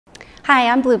Hi,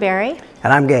 I'm Blueberry.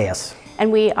 And I'm Gaius.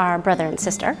 And we are brother and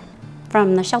sister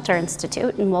from the Shelter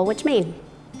Institute in Woolwich, Maine.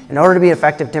 In order to be an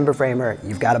effective timber framer,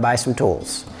 you've got to buy some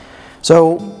tools.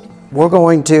 So we're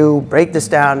going to break this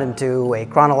down into a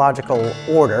chronological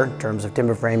order in terms of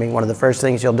timber framing. One of the first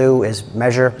things you'll do is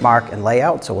measure, mark, and lay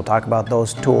out. So we'll talk about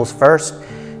those tools first,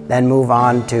 then move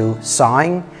on to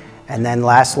sawing, and then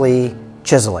lastly,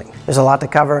 chiseling. There's a lot to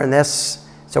cover in this,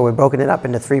 so we've broken it up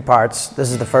into three parts. This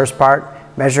is the first part: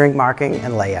 measuring, marking,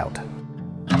 and layout.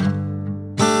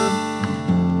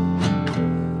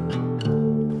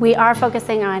 We are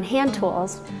focusing on hand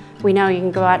tools. We know you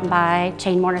can go out and buy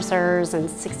chain mortisers and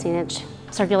 16-inch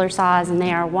circular saws, and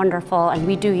they are wonderful, and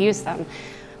we do use them.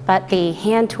 But the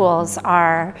hand tools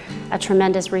are a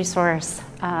tremendous resource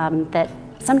that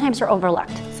sometimes are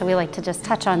overlooked. So we like to just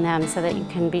touch on them so that you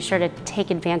can be sure to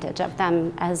take advantage of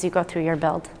them as you go through your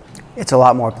build. It's a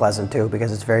lot more pleasant too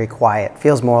because it's very quiet. It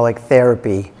feels more like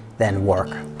therapy than work.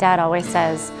 Dad always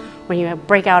says when you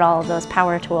break out all of those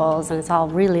power tools and it's all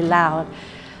really loud,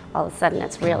 all of a sudden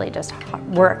it's really just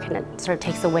work, and it sort of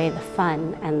takes away the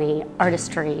fun and the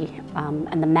artistry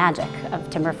and the magic of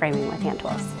timber framing with hand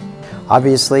tools.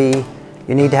 Obviously,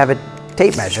 you need to have a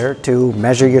tape measure to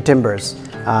measure your timbers.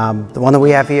 The one that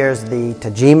we have here is the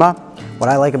Tajima. What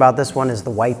I like about this one is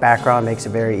the white background makes it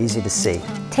very easy to see.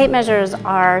 Tape measures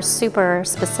are super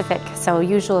specific, so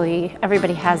usually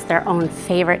everybody has their own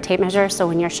favorite tape measure. So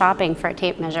when you're shopping for a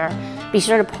tape measure, be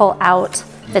sure to pull out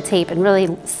the tape and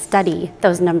really study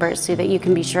those numbers so that you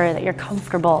can be sure that you're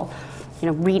comfortable,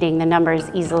 reading the numbers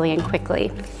easily and quickly,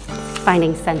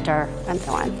 finding center, and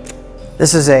so on.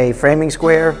 This is a framing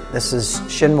square. This is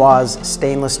Shinwa's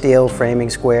stainless steel framing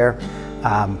square.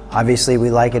 Obviously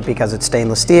we like it because it's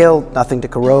stainless steel, nothing to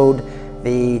corrode.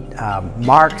 The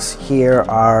marks here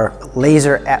are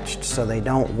laser etched so they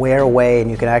don't wear away,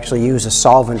 and you can actually use a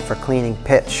solvent for cleaning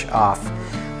pitch off.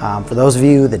 For those of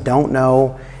you that don't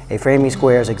know, a framing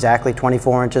square is exactly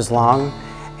 24 inches long,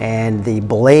 and the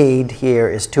blade here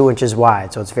is 2 inches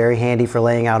wide, so it's very handy for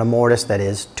laying out a mortise that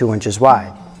is 2 inches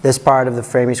wide. This part of the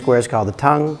framing square is called the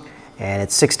tongue, and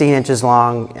it's 16 inches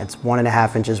long, it's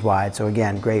 1.5 inches wide, so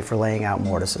again, great for laying out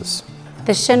mortises.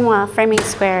 The Shinwa framing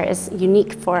square is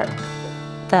unique for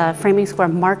the framing square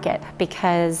market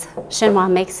because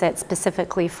Shinwa makes it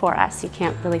specifically for us. You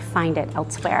can't really find it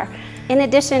elsewhere. In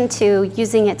addition to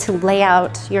using it to lay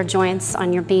out your joints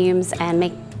on your beams and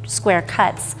make square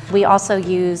cuts, we also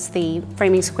use the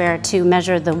framing square to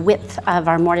measure the width of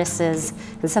our mortises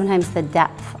and sometimes the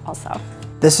depth also.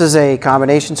 This is a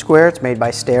combination square. It's made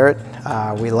by Starrett.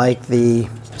 We like the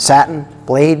satin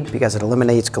blade because it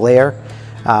eliminates glare.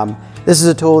 This is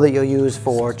a tool that you'll use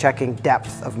for checking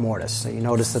depth of mortise. So you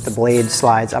notice that the blade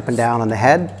slides up and down on the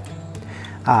head.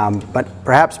 But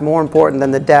perhaps more important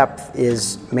than the depth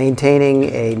is maintaining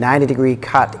a 90-degree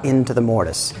cut into the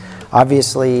mortise.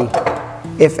 Obviously,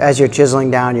 if as you're chiseling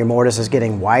down your mortise is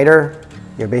getting wider,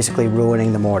 you're basically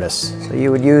ruining the mortise. So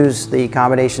you would use the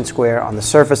combination square on the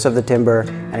surface of the timber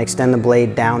and extend the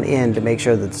blade down in to make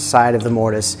sure that the side of the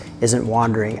mortise isn't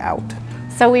wandering out.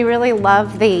 So we really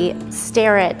love the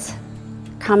Starrett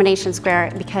combination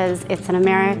square because it's an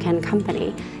American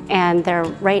company and they're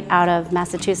right out of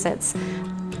Massachusetts.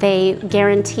 They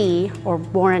guarantee or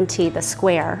warranty the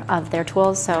square of their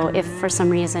tools, so if for some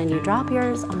reason you drop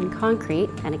yours on concrete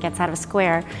and it gets out of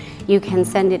square, you can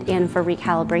send it in for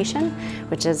recalibration,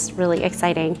 which is really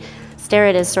exciting.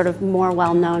 Starrett is sort of more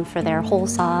well known for their hole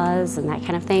saws and that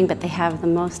kind of thing, but they have the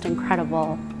most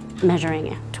incredible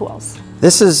measuring tools.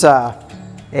 This is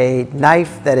a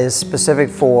knife that is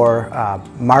specific for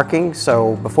marking,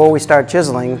 so before we start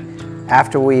chiseling,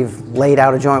 after we've laid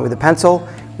out a joint with a pencil,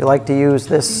 we like to use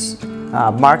this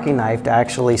marking knife to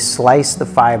actually slice the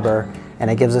fiber,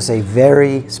 and it gives us a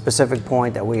very specific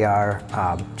point that we are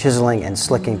chiseling and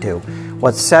slicking to.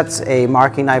 What sets a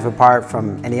marking knife apart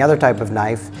from any other type of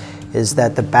knife is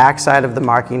that the back side of the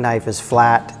marking knife is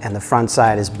flat and the front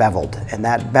side is beveled, and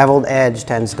that beveled edge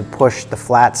tends to push the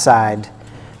flat side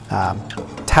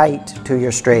tight to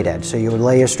your straight edge. So you would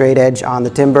lay your straight edge on the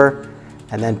timber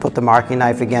and then put the marking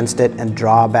knife against it and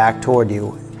draw back toward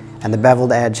you. And the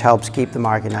beveled edge helps keep the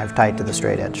marking knife tight to the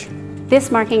straight edge.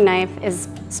 This marking knife is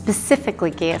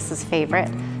specifically Gaius's favorite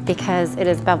because it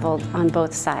is beveled on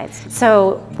both sides.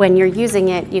 So when you're using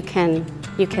it, you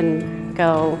can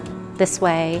go this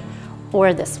way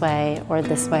or this way or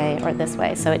this way or this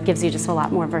way. So it gives you just a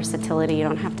lot more versatility. You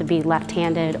don't have to be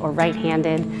left-handed or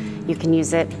right-handed. You can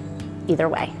use it either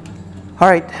way. All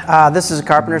right, this is a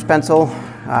carpenter's pencil.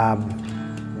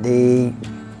 The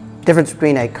difference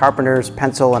between a carpenter's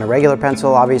pencil and a regular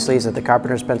pencil obviously is that the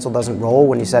carpenter's pencil doesn't roll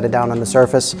when you set it down on the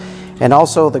surface, And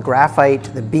also the graphite,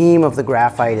 the beam of the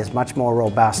graphite is much more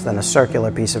robust than a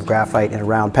circular piece of graphite in a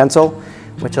round pencil,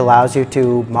 which allows you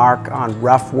to mark on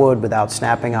rough wood without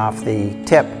snapping off the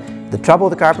tip. The trouble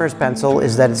with the carpenter's pencil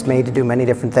is that it's made to do many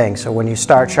different things. So when you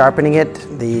start sharpening it,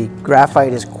 the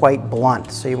graphite is quite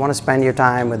blunt. So you want to spend your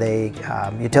time with a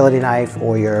utility knife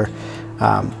or your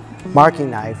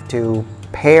marking knife to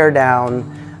pare down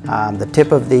the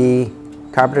tip of the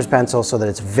carpenter's pencil so that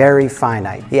it's very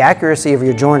finite. The accuracy of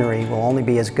your joinery will only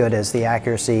be as good as the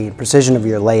accuracy and precision of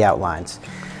your layout lines.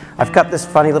 I've cut this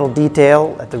funny little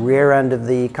detail at the rear end of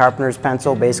the carpenter's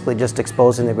pencil, basically just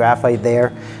exposing the graphite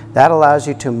there. That allows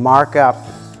you to mark up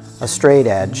a straight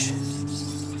edge,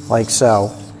 like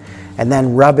so, and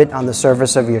then rub it on the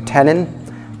surface of your tenon,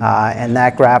 and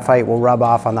that graphite will rub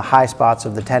off on the high spots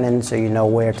of the tenon so you know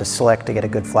where to slick to get a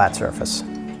good flat surface.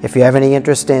 If you have any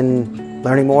interest in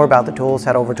learning more about the tools,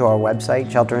 head over to our website,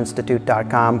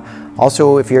 shelterinstitute.com.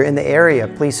 Also, if you're in the area,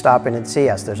 please stop in and see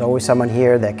us. There's always someone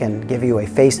here that can give you a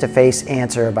face-to-face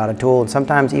answer about a tool and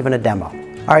sometimes even a demo.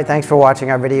 All right, thanks for watching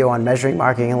our video on measuring,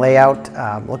 marking, and layout.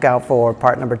 Look out for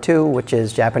part number 2, which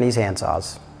is Japanese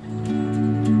handsaws.